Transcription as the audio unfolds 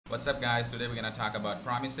What's up guys, today we're going to talk about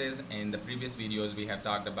promises. In the previous videos we have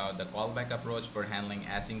talked about the callback approach for handling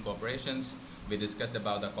async operations. We discussed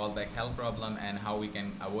about the callback hell problem and how we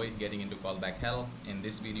can avoid getting into callback hell. In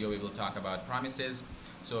this video we will talk about promises.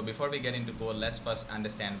 So before we get into code, let's first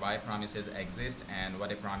understand why promises exist and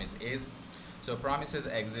what a promise is. So promises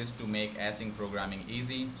exist to make async programming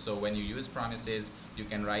easy. So when you use promises, you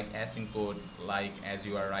can write async code like as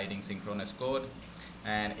you are writing synchronous code.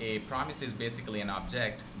 And a promise is basically an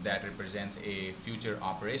object that represents a future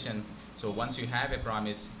operation. So once you have a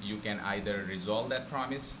promise, you can either resolve that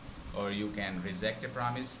promise or you can reject a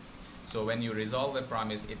promise. So when you resolve a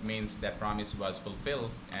promise, it means that promise was fulfilled,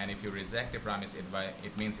 and if you reject a promise,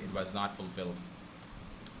 it means it was not fulfilled.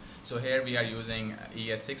 So here we are using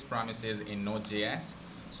ES6 promises in Node.js.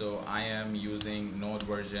 So I am using Node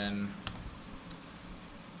version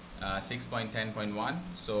 6.10.1,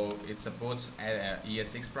 so it supports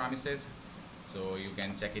ES6 promises, so you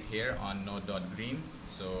can check it here on node.green.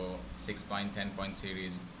 So 6.10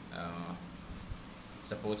 series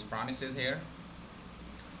supports promises here.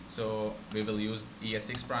 So we will use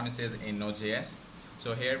ES6 promises in Node.js.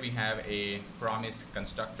 So here we have a promise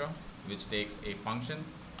constructor which takes a function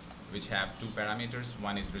which have two parameters.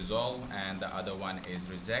 One is resolve and the other one is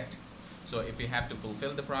reject. So if you have to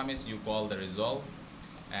fulfill the promise, you call the resolve,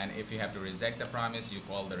 and if you have to reject the promise, you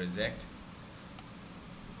call the reject.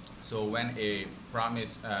 So when a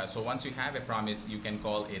promise, so once you have a promise, you can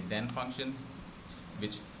call a then function,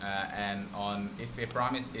 which if a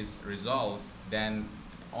promise is resolved, then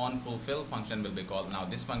onFulfill function will be called. Now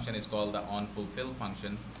this function is called the onFulfill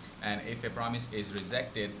function, and if a promise is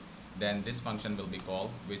rejected, then this function will be called,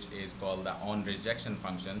 which is called the onRejection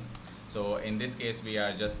function. So in this case, we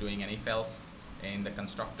are just doing an if else in the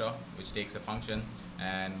constructor which takes a function,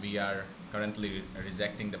 and we are currently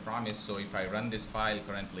rejecting the promise. So if I run this file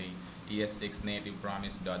currently, ES6 native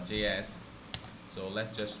promise.js, so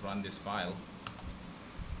let's just run this file.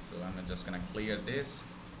 So I'm just gonna clear this.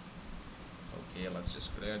 Okay, let's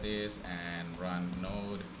just clear this and run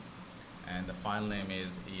node, and the file name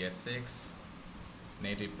is ES6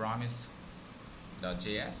 native promise.js.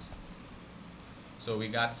 So we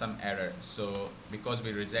got some error, so because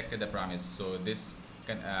we rejected the promise, so this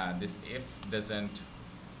if doesn't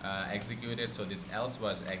execute it, so this else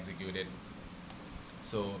was executed.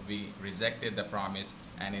 So we rejected the promise,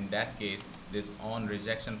 and in that case this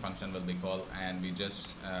onRejection function will be called, and we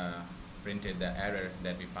just printed the error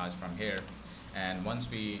that we passed from here. And once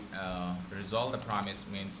we resolve the promise,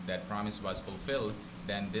 means that promise was fulfilled,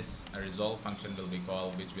 then this resolve function will be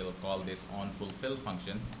called, which will call this onFulfill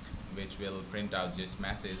function, which will print out this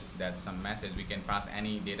message, that some message. We can pass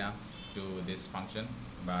any data to this function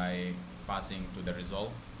by passing to the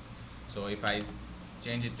resolve. So if I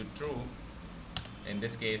change it to true, in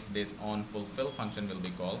this case this onFulfill function will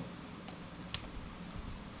be called.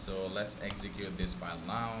 So let's execute this file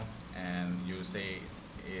now, and you say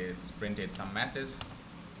it's printed some message.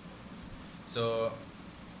 So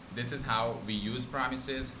this is how we use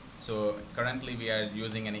promises. So currently we are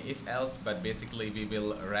using an if else, but basically we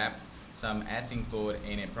will wrap some async code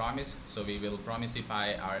in a promise. So we will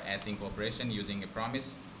promisify our async operation using a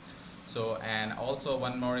promise. So, and also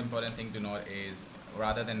one more important thing to note is,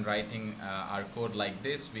 rather than writing our code like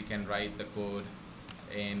this, we can write the code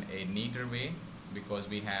in a neater way, because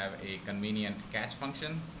we have a convenient catch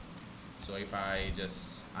function. So if I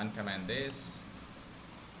just uncomment this,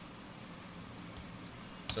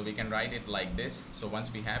 so we can write it like this. So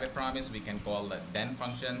once we have a promise, we can call the then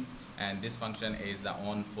function, and this function is the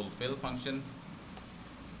onFulfill function,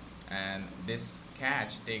 and this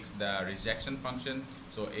catch takes the rejection function.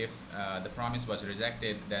 So if the promise was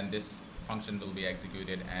rejected, then this function will be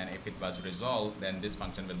executed, and if it was resolved, then this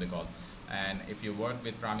function will be called. And if you work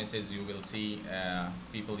with promises, you will see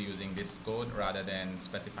people using this code rather than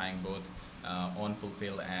specifying both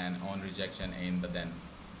onFulfill and onRejection in the then.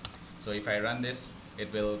 So if I run this,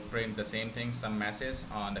 it will print the same thing, some message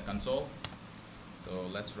on the console. So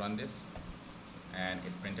let's run this, and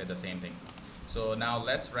it printed the same thing. So now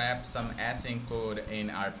let's wrap some async code in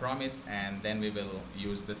our promise, and then we will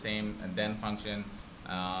use the same then function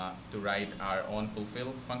to write our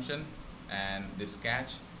onFulfill function, and this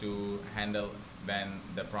catch to handle when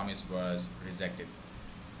the promise was rejected.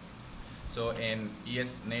 So in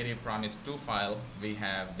ES native promise 2 file, we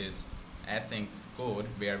have this async code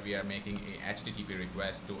where we are making a HTTP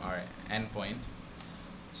request to our endpoint.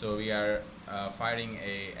 So we are firing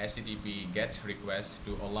a HTTP GET request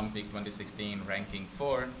to Olympic 2016 ranking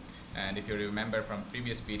 4, and if you remember from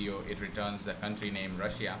previous video, it returns the country name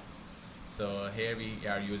Russia. So here we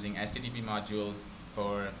are using HTTP module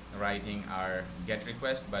for writing our GET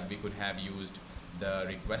request, but we could have used the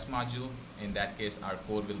request module. In that case our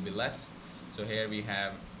code will be less. So here we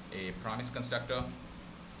have a promise constructor,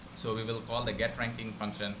 so we will call the get ranking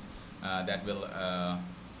function that will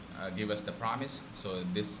give us the promise. So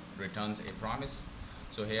this returns a promise.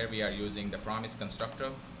 So here we are using the promise constructor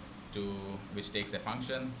which takes a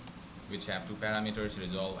function which have two parameters,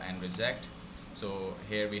 resolve and reject. So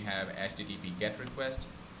here we have HTTP get request,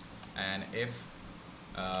 and if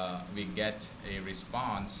we get a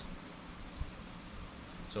response,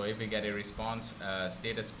 so if we get a response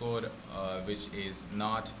status code which is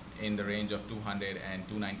not in the range of 200 and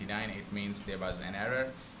 299, it means there was an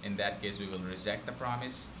error. In that case we will reject the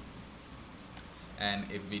promise. And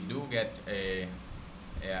if we do get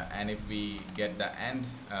and if we get the end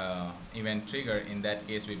event trigger, in that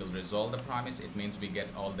case we will resolve the promise. It means we get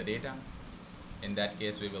all the data. In that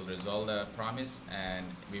case we will resolve the promise, and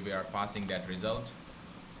we are passing that result,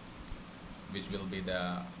 which will be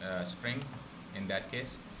the string in that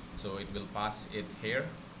case. So it will pass it here,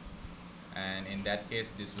 and in that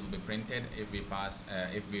case this will be printed if we pass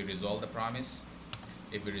if we resolve the promise.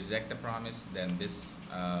 If we reject the promise, then this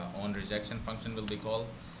on rejection function will be called.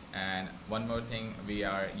 And one more thing, we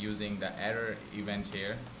are using the error event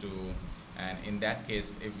here and in that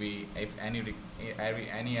case if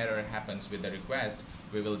any error happens with the request,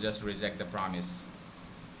 we will just reject the promise.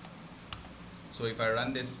 So if I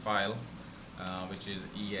run this file which is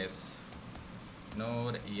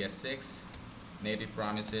Node ES6 native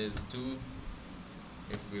promises 2,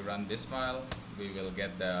 if we run this file, we will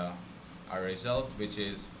get our result, which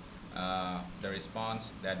is the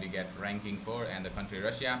response that we get ranking for and the country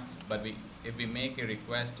Russia. But if we make a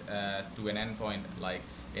request to an endpoint, like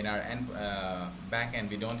in our backend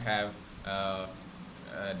we don't have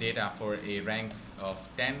data for a rank of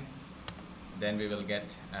 10, then we will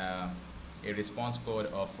get a response code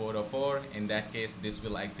of 404. In that case this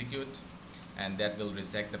will execute and that will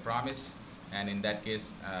reject the promise, and in that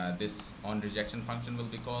case this on rejection function will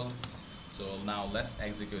be called. So now let's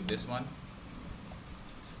execute this one.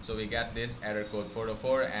 So we got this error code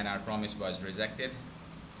 404 and our promise was rejected.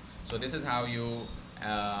 So this is how you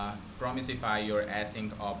promisify your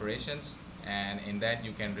async operations, and in that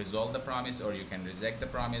you can resolve the promise or you can reject the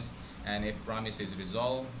promise. And if promise is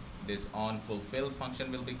resolved, this on fulfill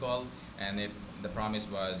function will be called, and if the promise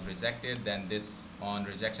was rejected, then this on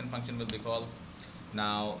rejection function will be called.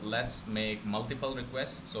 Now let's make multiple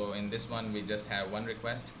requests. So in this one we just have one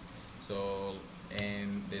request. So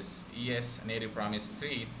in this ES native promise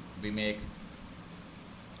 3 we make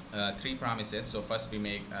 3 promises. So first we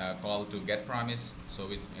make a call to get promise, so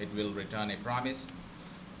it will return a promise,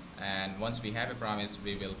 and once we have a promise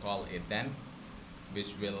we will call it then,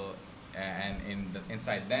 which will and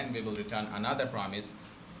inside then we will return another promise.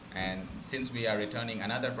 And since we are returning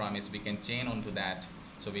another promise, we can chain onto that.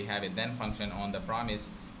 So we have a then function on the promise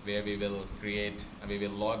where we will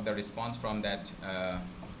log the response from that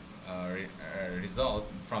result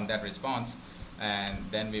from that response, and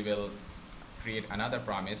then we will create another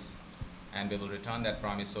promise and we will return that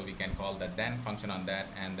promise. So we can call the then function on that,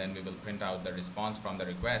 and then we will print out the response from the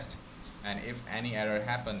request. And if any error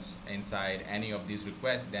happens inside any of these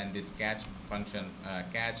requests, then this catch function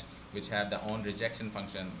catch, which have the on rejection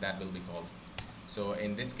function, that will be called. So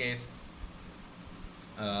in this case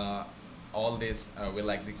all this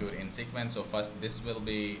will execute in sequence. So first this will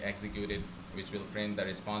be executed, which will print the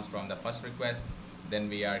response from the first request. Then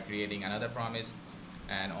we are creating another promise,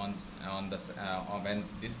 and when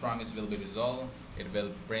this promise will be resolved, it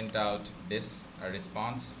will print out this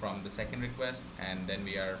response from the second request, and then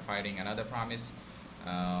we are firing another promise,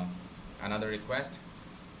 another request,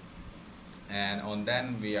 and on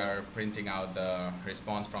then we are printing out the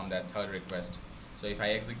response from that third request. So if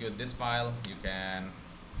I execute this file,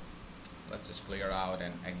 let's just clear out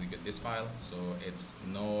and execute this file. So it's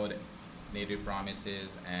node native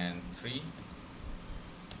promises and 3.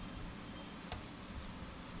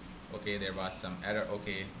 Okay, there was some error.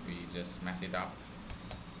 Okay, we just mess it up.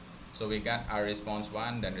 So we got our response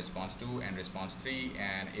 1, then response 2 and response 3,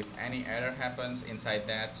 and if any error happens inside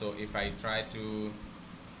that, so if I try to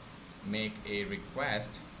make a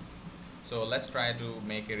request, so let's try to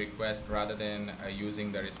make a request rather than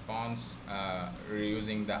using the response,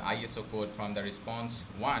 using the ISO code from the response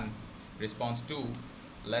 1, response 2,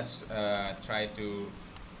 let's try to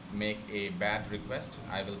make a bad request.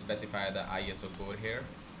 I will specify the ISO code here.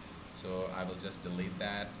 So I will just delete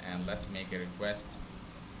that, and let's make a request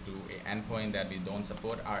to an endpoint that we don't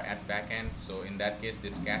support our at backend. So in that case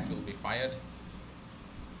this catch will be fired.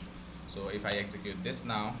 So if I execute this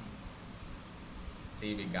now,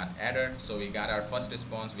 see, we got error. So we got our first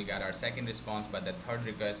response, we got our second response, but the third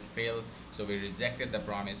request failed, so we rejected the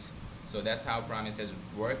promise. So that's how promises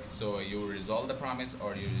work. So you resolve the promise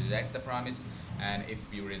or you reject the promise, and if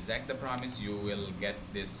you reject the promise, you will get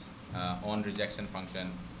this on rejection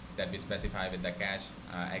function that we specify with the catch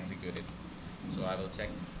executed. So I will check,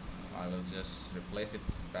 I will just replace it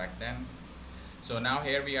back then. So now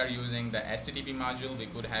here we are using the HTTP module. We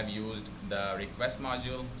could have used the request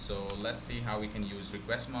module. So let's see how we can use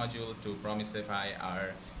request module to promisify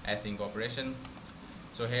our async operation.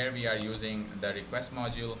 So here we are using the request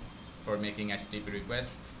module for making HTTP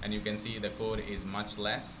requests, and you can see the code is much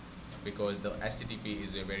less because the HTTP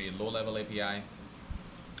is a very low level API.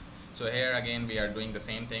 So here again we are doing the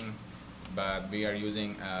same thing, but we are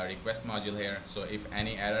using a request module here. So if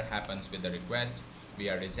any error happens with the request, we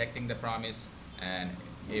are rejecting the promise, and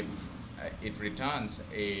if it returns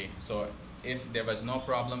a, so if there was no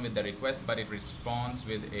problem with the request but it responds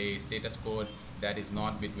with a status code that is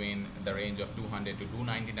not between the range of 200 to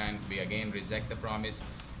 299, we again reject the promise.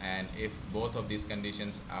 And if both of these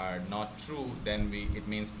conditions are not true, then it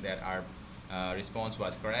means that our response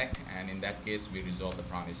was correct, and in that case we resolve the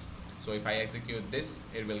promise. So if I execute this,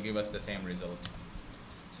 it will give us the same result.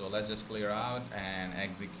 So let's just clear out and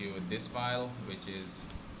execute this file, which is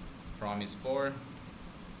promise 4.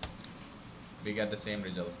 We get the same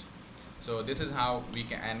result. So this is how we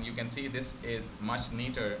can, and you can see this is much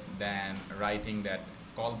neater than writing that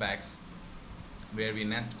callbacks where we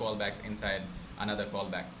nest callbacks inside another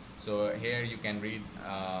callback. So here you can read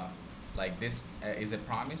like this is a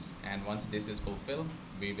promise, and once this is fulfilled,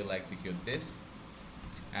 we will execute this,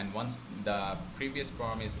 and once the previous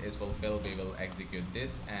promise is fulfilled, we will execute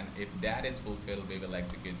this, and if that is fulfilled, we will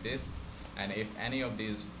execute this. And if any of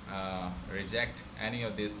these reject, any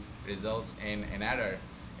of this results in an error,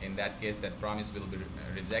 in that case that promise will be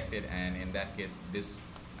rejected, and in that case this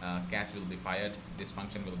catch will be fired, this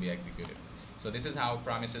function will be executed. So this is how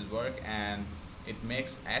promises work, and it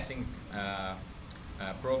makes async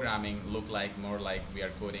programming look like more like we are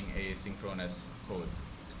coding a synchronous code.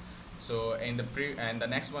 So in the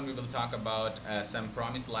next one we will talk about some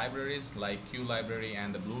promise libraries like Q library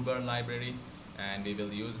and the Bluebird library, and we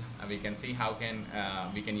will use we can see how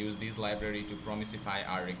we can use these library to promisify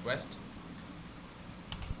our request.